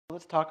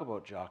Let's talk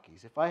about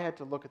jockeys. If I had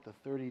to look at the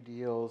 30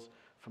 deals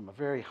from a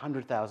very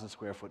 100,000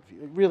 square foot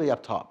view, really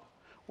up top,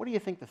 what do you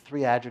think the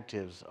three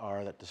adjectives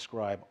are that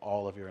describe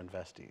all of your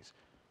investees?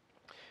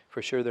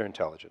 For sure, they're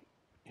intelligent.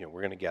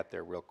 We're going to get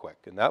there real quick.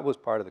 And that was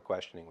part of the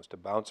questioning, was to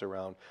bounce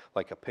around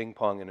like a ping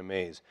pong in a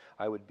maze.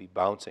 I would be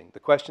bouncing. The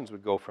questions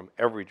would go from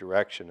every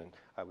direction, and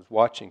I was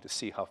watching to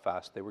see how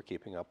fast they were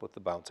keeping up with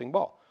the bouncing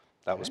ball.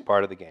 That was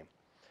part of the game.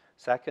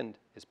 Second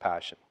is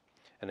passion.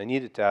 And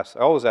I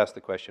always ask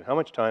the question, how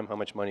much time, how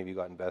much money have you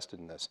got invested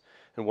in this?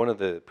 And one of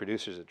the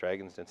producers at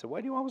Dragon's Den said,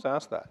 why do you always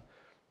ask that?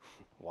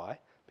 Why?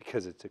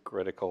 Because it's a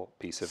critical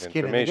piece of Skin in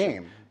the information.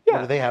 game. Yeah.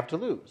 What do they have to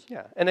lose?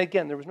 Yeah. And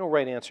again, there was no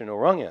right answer, no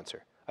wrong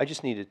answer. I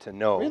just needed to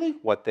know Really?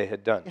 what they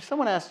had done. If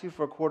someone asks you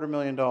for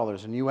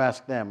 $250,000 and you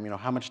ask them,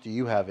 how much do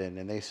you have in,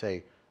 and they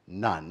say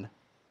none,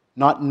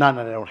 not none,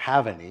 I don't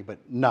have any, but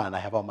none, I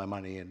have all my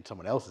money in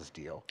someone else's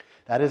deal,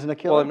 that isn't a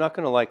killer? Well, I'm not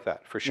going to like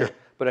that, for sure.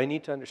 But I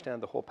need to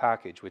understand the whole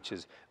package, which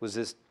is, was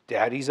this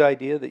daddy's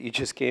idea that you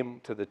just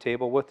came to the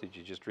table with? Did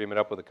you just dream it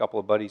up with a couple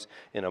of buddies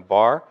in a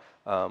bar?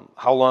 How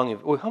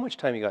much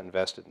time you got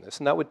invested in this?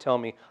 And that would tell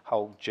me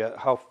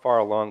how far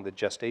along the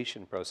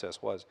gestation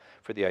process was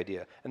for the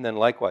idea. And then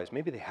likewise,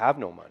 maybe they have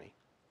no money.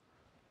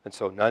 And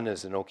so none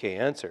is an okay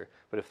answer,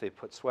 but if they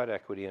put sweat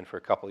equity in for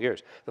a couple of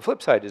years. The flip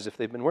side is if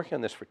they've been working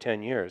on this for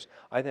 10 years,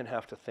 I then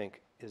have to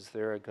think, is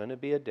there going to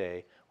be a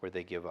day where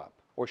they give up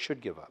or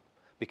should give up?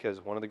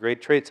 Because one of the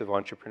great traits of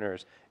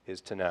entrepreneurs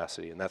is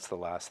tenacity, and that's the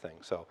last thing.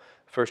 So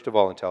first of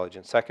all,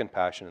 intelligence, second,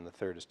 passion, and the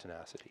third is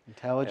tenacity.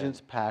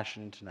 Intelligence,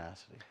 passion, and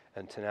tenacity.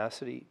 And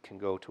tenacity can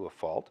go to a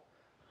fault,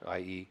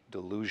 i.e.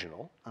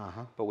 delusional.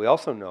 Uh-huh. But we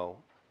also know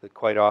that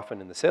quite often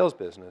in the sales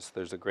business,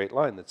 there's a great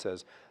line that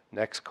says,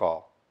 next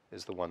call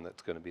is the one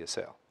that's going to be a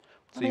sale.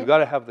 So you've got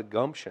to have the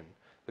gumption,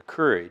 the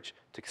courage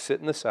to sit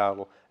in the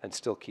saddle and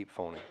still keep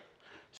phoning.